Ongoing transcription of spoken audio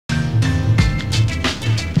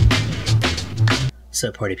What's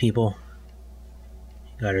up, party people?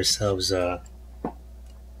 Got ourselves one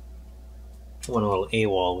little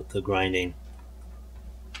AWOL with the grinding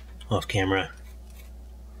off camera.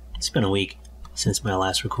 It's been a week since my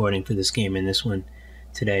last recording for this game and this one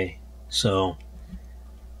today, so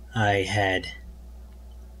I had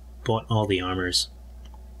bought all the armors,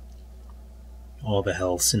 all the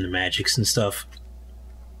healths and the magics and stuff.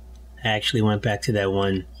 I actually went back to that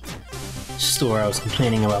one store I was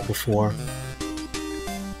complaining about before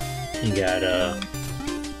and got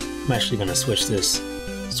I'm actually gonna switch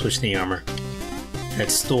the armor. That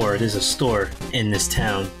store, there's a store in this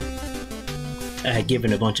town. I had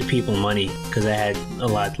given a bunch of people money because I had a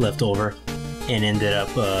lot left over and ended up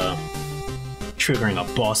triggering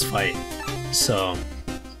a boss fight. So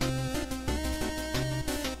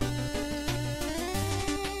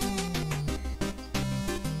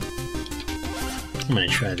I'm gonna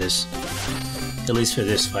try this, at least for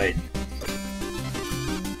this fight.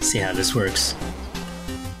 See how this works.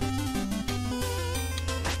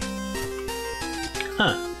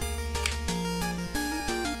 Huh.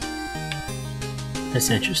 That's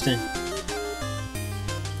interesting.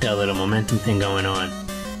 Got a little momentum thing going on.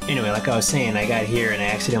 Anyway, like I was saying, I got here and I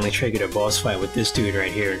accidentally triggered a boss fight with this dude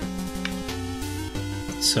right here.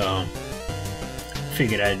 So,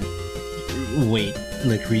 figured I'd wait,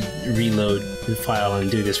 like reload the file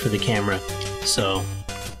and do this for the camera. So,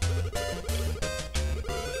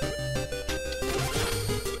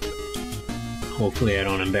 hopefully I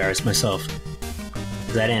don't embarrass myself.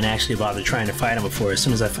 Because I didn't actually bother trying to fight him before. As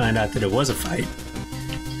soon as I found out that it was a fight,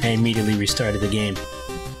 I immediately restarted the game.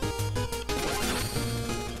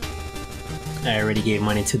 I already gave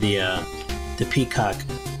money to the peacock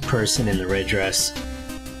person in the red dress.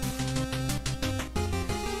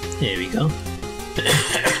 There we go.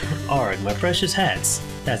 Alright, my precious hats.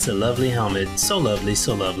 That's a lovely helmet. So lovely,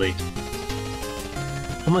 so lovely.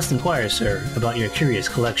 I must inquire, sir, about your curious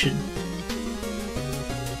collection.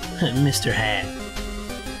 Mr. Hat.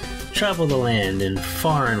 Travel the land and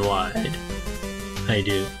far and wide. I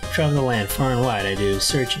do. Travel the land far and wide, I do.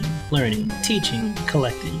 Searching, learning, teaching,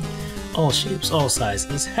 collecting. All shapes, all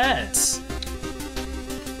sizes. Hats!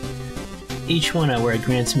 Each one I wear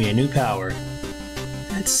grants me a new power.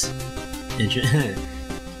 That's interesting.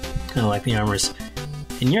 Kind of like the armors.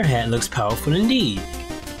 And your hat looks powerful indeed.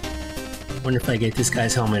 Wonder if I get this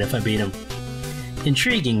guy's helmet if I beat him.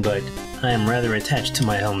 Intriguing, but I am rather attached to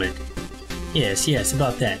my helmet. Yes, yes,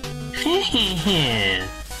 about that.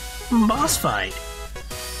 Boss fight.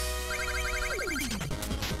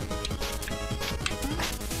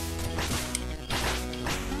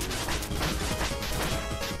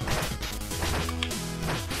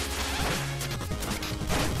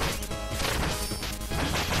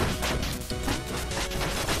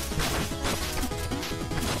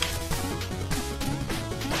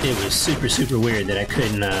 It was super weird that I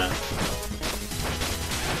couldn't,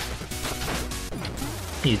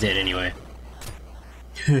 He's dead anyway.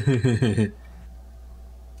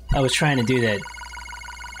 I was trying to do that.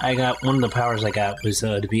 I got, one of the powers I got was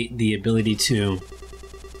the ability to,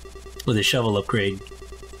 with a shovel upgrade,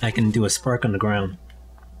 I can do a spark on the ground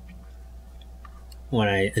when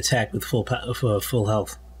I attack with full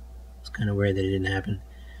health. It's kind of weird that it didn't happen.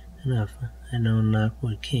 Enough. I know not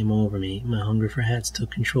what came over me. My hunger for hats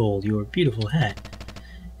took control. Your beautiful hat.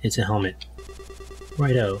 It's a helmet.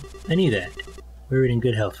 Righto. I knew that. Wear it in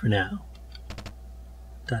good health for now.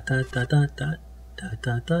 Dot dot dot dot dot dot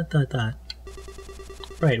dot dot dot dot.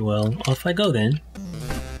 Right, well, off I go then.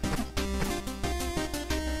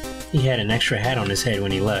 He had an extra hat on his head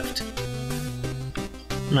when he left.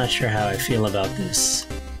 I'm not sure how I feel about this.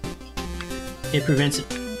 It prevents it.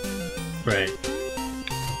 Right.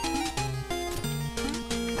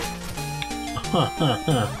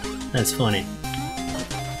 That's funny.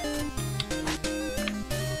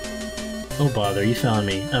 Oh bother, you found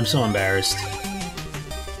me. I'm so embarrassed.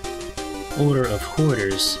 Order of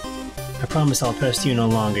Hoarders. I promise I'll pester you no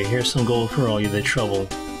longer. Here's some gold for all you the trouble.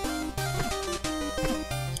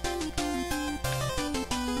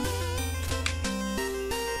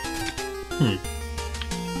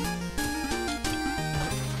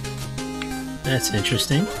 That's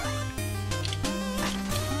interesting.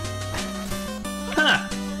 Ha!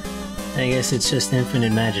 I guess it's just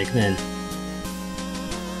infinite magic then.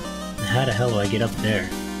 How the hell do I get up there?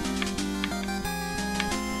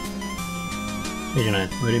 Wait a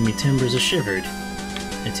minute, where did me timbers are shivered?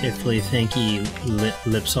 I tearfully think he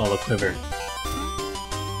lips all a quiver.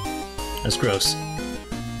 That's gross.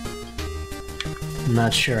 I'm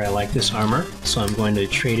not sure I like this armor, so I'm going to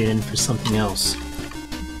trade it in for something else.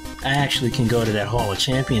 I actually can go to that Hall of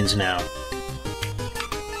Champions now.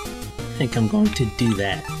 think I'm going to do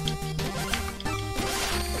that.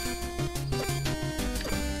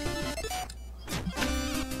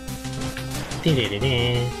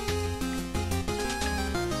 Da-da-da-da.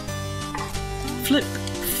 Flip!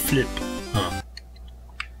 Flip! Oh.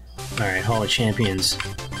 Alright, Hall of Champions.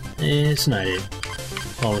 It's not it.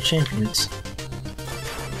 Hall of Champions.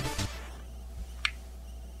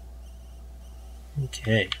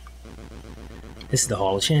 Okay. This is the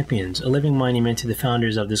Hall of Champions, a living monument to the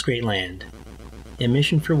founders of this great land.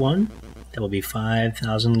 Admission for one? That will be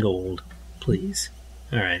 5,000 gold. Please.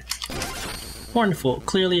 Alright. Wonderful.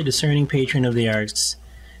 Clearly a discerning patron of the arts.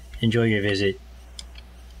 Enjoy your visit.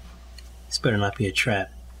 This better not be a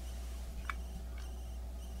trap.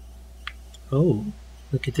 Oh,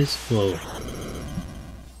 look at this. Whoa.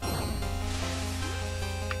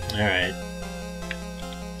 Alright.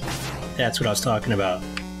 That's what I was talking about.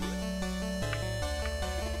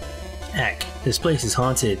 Heck, this place is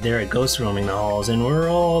haunted. There are ghosts roaming the halls, and we're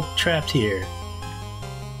all trapped here.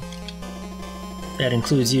 That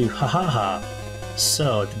includes you. Ha ha ha.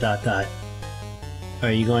 So, ...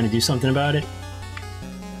 Are you going to do something about it?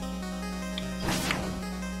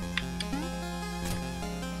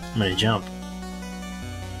 I'm gonna jump.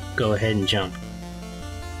 Go ahead and jump.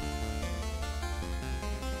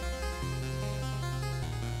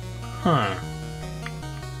 Huh.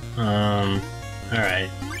 Alright.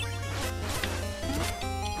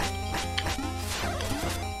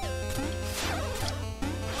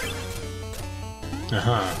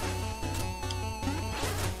 Uh-huh.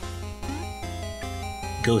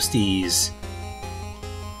 Ghosties.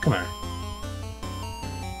 Come on.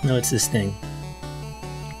 No, it's this thing.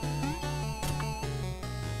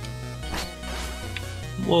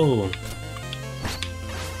 Whoa.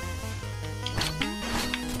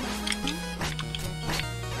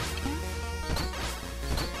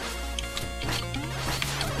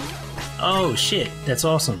 Oh shit, that's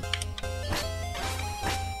awesome.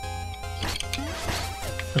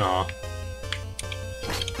 Aw.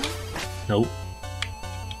 Nope.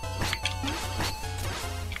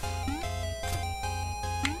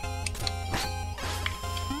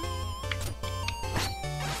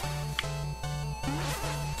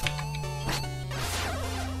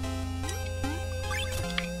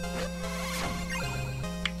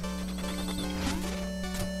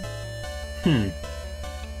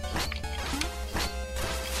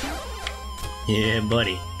 Yeah,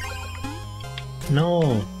 buddy.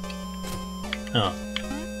 No. Oh.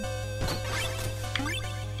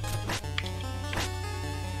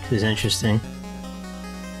 This is interesting.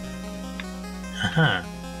 Haha.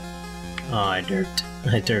 Oh, I derped.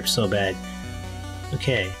 I derped so bad.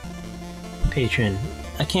 Okay. Patron.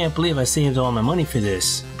 I can't believe I saved all my money for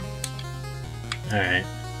this. Alright.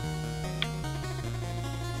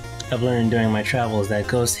 I've learned during my travels that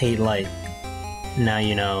ghosts hate light. Now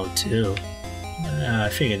you know, too. I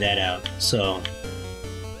figured that out, so...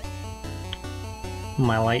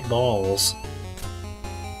 My light balls.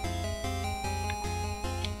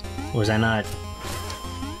 Was I not...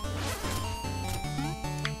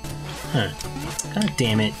 Huh. God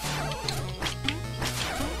damn it.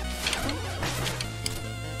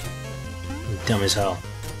 I'm dumb as hell.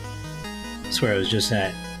 I swear it was just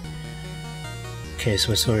that. Okay, so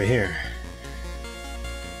what's over here?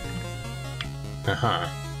 Uh-huh.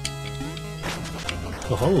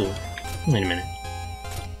 Oh, wait a minute.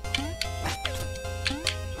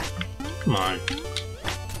 Come on.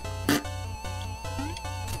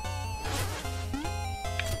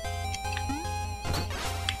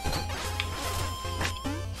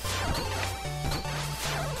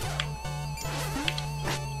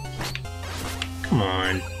 Come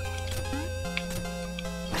on.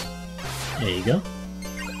 There you go.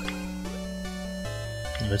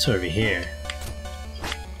 What's over here?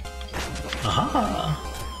 Aha!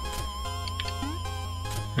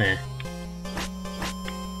 Eh.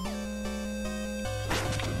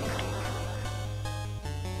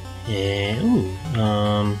 Yeah, ooh,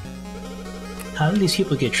 how do these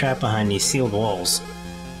people get trapped behind these sealed walls?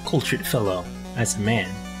 Cultured fellow, that's a man.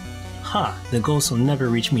 Ha! The ghosts will never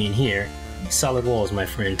reach me in here. Solid walls, my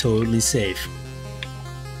friend, totally safe.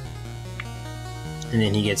 And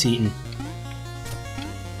then he gets eaten.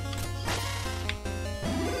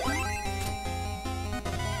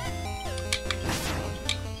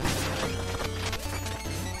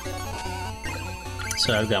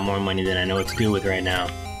 So I've got more money than I know what to do with right now.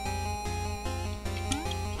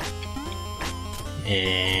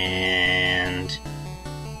 And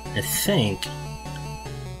I think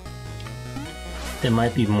there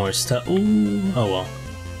might be more stuff. Ooh, oh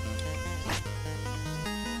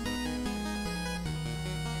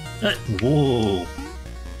well. Whoa!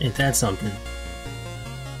 Ain't that something?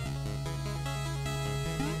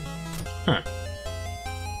 Huh.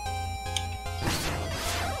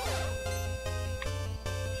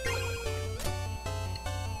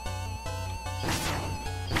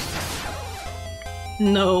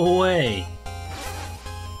 No way!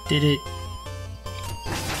 Did it?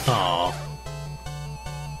 Oh.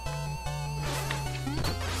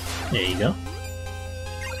 There you go.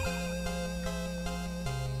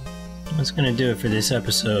 That's gonna do it for this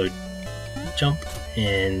episode. Jump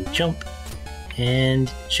and jump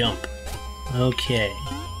and jump. Okay.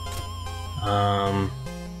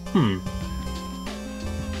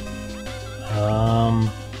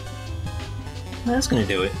 That's gonna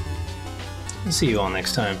do it. I'll see you all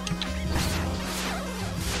next time.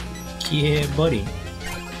 Yeah, buddy.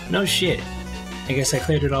 No shit. I guess I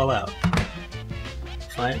cleared it all out.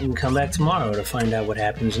 Fine, we can come back tomorrow to find out what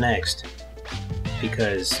happens next.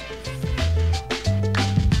 Because...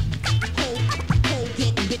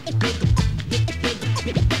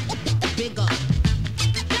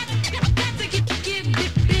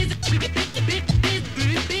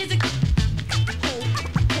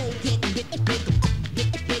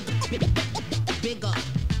 bigger.